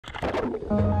I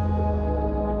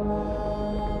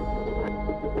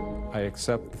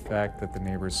accept the fact that the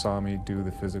neighbors saw me do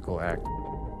the physical act.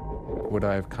 Would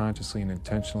I have consciously and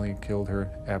intentionally killed her?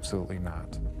 Absolutely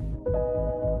not.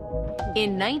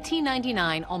 In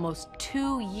 1999, almost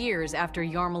 2 years after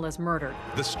Yarmila's murder,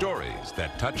 The stories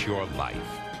that touch your life.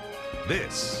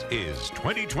 This is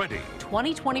 2020.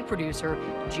 2020 producer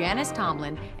Janice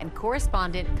Tomlin and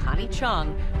correspondent Connie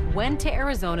Chung went to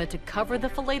Arizona to cover the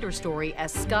Falater story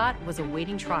as Scott was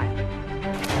awaiting trial.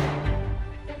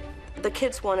 The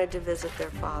kids wanted to visit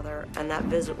their father, and that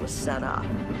visit was set up.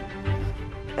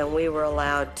 And we were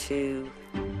allowed to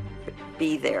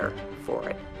be there for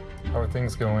it. How are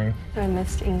things going? I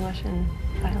missed English and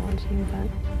biology, but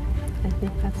I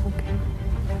think that's okay.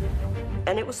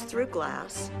 And it was through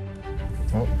glass.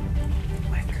 Oh,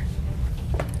 My turn.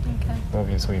 Okay. love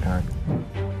you, sweetheart.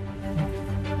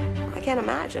 I can't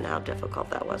imagine how difficult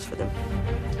that was for them.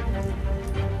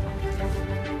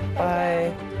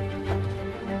 Bye.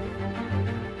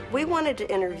 We wanted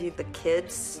to interview the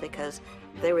kids because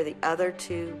they were the other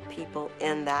two people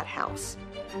in that house.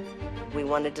 We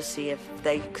wanted to see if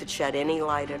they could shed any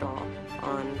light at all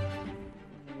on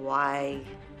why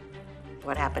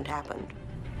what happened.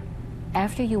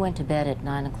 After you went to bed at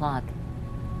 9 o'clock,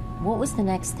 what was the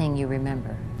next thing you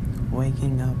remember?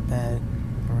 Waking up at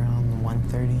around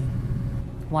 1:30.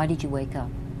 Why did you wake up?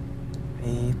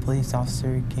 A police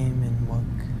officer came and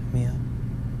woke me up.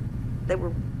 They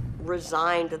were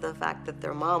resigned to the fact that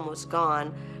their mom was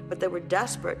gone, but they were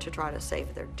desperate to try to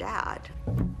save their dad.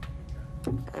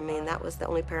 I mean, that was the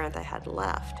only parent they had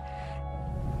left.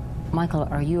 Michael,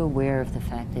 are you aware of the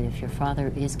fact that if your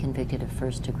father is convicted of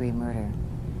first-degree murder,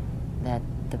 that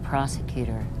the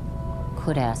prosecutor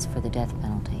could ask for the death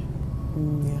penalty?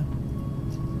 Yeah.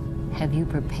 Have you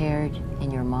prepared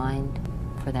in your mind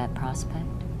for that prospect?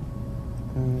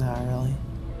 Not really.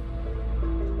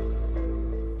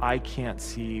 I can't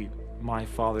see my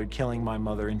father killing my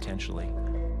mother intentionally.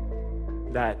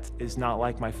 That is not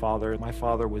like my father. My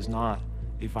father was not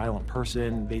a violent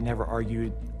person. They never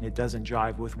argued. It doesn't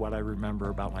jive with what I remember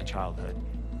about my childhood.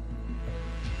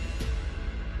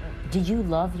 Did you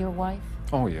love your wife?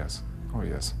 Oh, yes. Oh,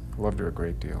 yes. I loved her a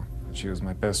great deal. She was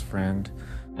my best friend.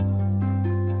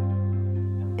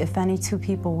 If any two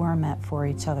people were meant for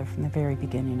each other from the very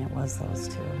beginning, it was those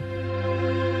two.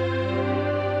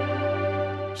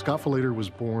 Scott Falater was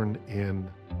born in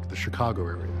the Chicago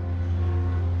area.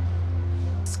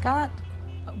 Scott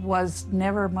was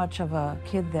never much of a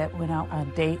kid that went out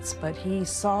on dates, but he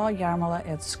saw Yarmila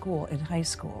at school, in high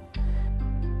school.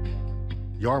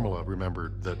 Yarmila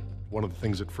remembered that one of the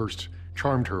things that first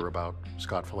charmed her about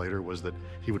Scott Falater was that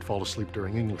he would fall asleep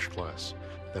during English class,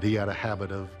 that he had a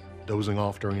habit of dozing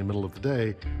off during the middle of the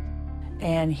day.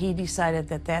 And he decided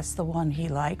that that's the one he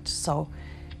liked, so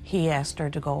he asked her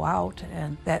to go out,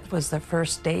 and that was the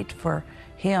first date for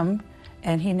him,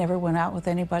 and he never went out with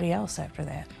anybody else after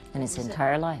that. In his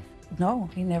entire life? No,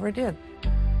 he never did.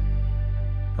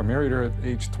 I married her at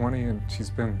age 20, and she's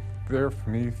been there for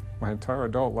me my entire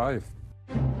adult life.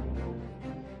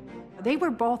 They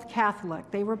were both Catholic.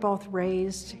 They were both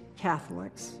raised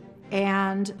Catholics.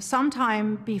 And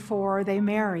sometime before they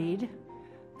married,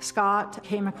 Scott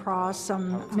came across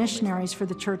some missionaries for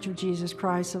the Church of Jesus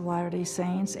Christ of Latter-day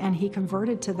Saints, and he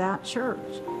converted to that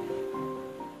church.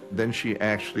 Then she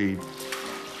actually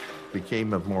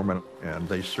became a Mormon, and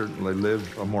they certainly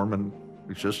lived a Mormon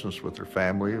existence with her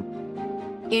family.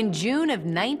 In June of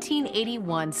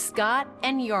 1981, Scott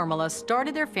and Yarmila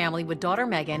started their family with daughter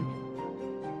Megan,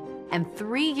 and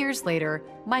 3 years later,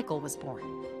 Michael was born.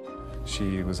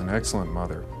 She was an excellent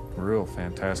mother, real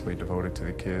fantastically devoted to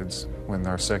the kids. When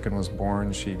our second was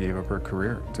born, she gave up her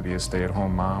career to be a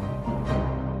stay-at-home mom.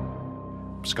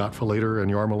 Scott Falater and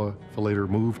Yarmila Falater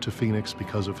moved to Phoenix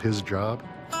because of his job.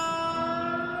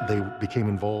 They became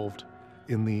involved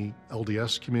in the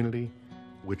LDS community,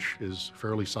 which is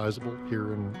fairly sizable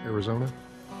here in Arizona.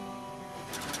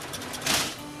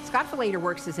 Scott Falater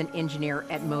works as an engineer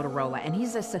at Motorola, and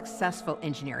he's a successful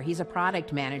engineer. He's a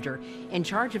product manager in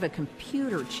charge of a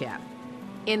computer chip.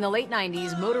 In the late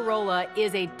 90s, Motorola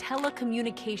is a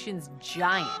telecommunications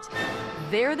giant.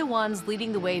 They're the ones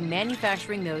leading the way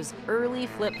manufacturing those early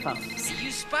flip phones.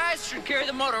 You spies should carry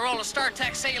the Motorola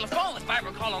StarTAC cellular phone, if I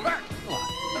recall America.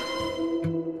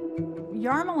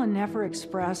 Yarmila never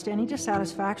expressed any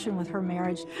dissatisfaction with her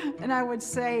marriage. And I would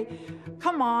say,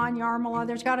 come on, Yarmila,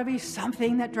 there's got to be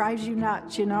something that drives you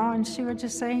nuts, you know? And she would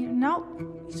just say, no,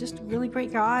 he's just a really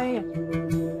great guy.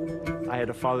 I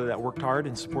had a father that worked hard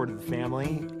and supported the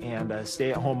family, and a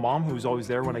stay-at-home mom who was always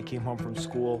there when I came home from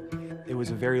school. It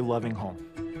was a very loving home.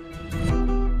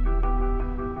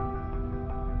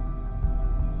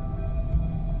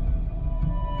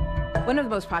 One of the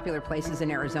most popular places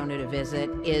in Arizona to visit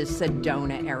is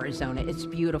Sedona, Arizona. It's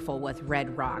beautiful with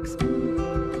red rocks. The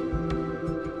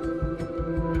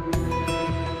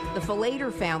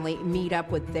Falater family meet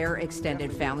up with their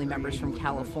extended family members from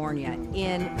California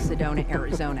in Sedona,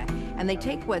 Arizona, and they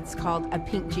take what's called a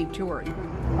pink Jeep tour.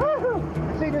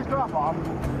 I see this drop off.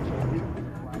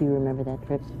 Do you remember that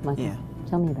trip, Michael? Yeah.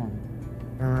 Tell me about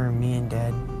it. I remember me and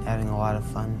Dad having a lot of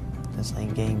fun, just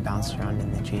like getting bounced around in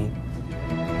the Jeep.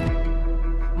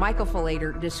 Michael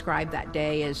Falater described that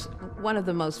day as one of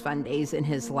the most fun days in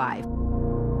his life.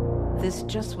 This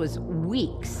just was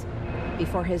weeks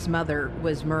before his mother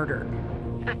was murdered.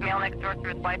 This male next door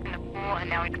threw his wife in the pool, and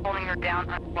now he's holding her down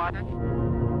underwater.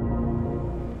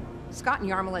 Scott and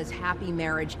Yarmila's happy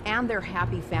marriage and their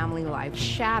happy family life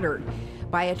shattered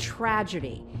by a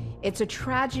tragedy. It's a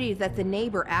tragedy that the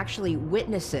neighbor actually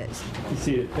witnesses. You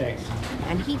see it, thanks.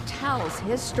 And he tells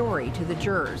his story to the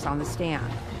jurors on the stand.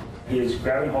 He is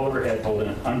grabbing hold of her head, holding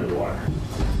it under the water.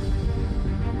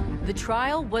 The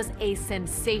trial was a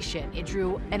sensation. It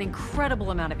drew an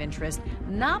incredible amount of interest,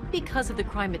 not because of the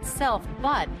crime itself,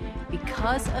 but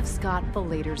because of Scott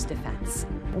Falater's defense.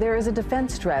 There is a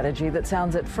defense strategy that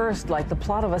sounds at first like the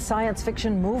plot of a science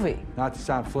fiction movie. Not to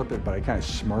sound flippant, but I kind of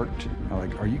smirked. I'm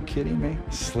like, are you kidding me?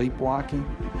 Sleepwalking?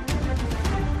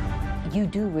 You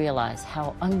do realize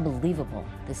how unbelievable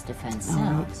this defense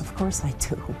sounds. Of course I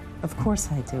do. Of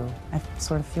course I do. I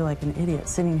sort of feel like an idiot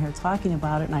sitting here talking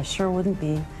about it, and I sure wouldn't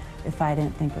be if I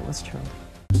didn't think it was true.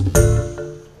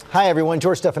 Hi everyone,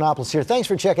 George Stephanopoulos here. Thanks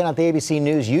for checking out the ABC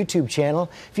News YouTube channel.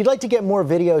 If you'd like to get more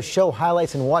videos, show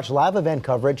highlights, and watch live event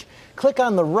coverage, click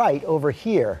on the right over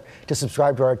here to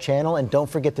subscribe to our channel, and don't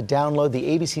forget to download the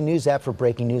ABC News app for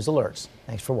breaking news alerts.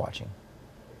 Thanks for watching.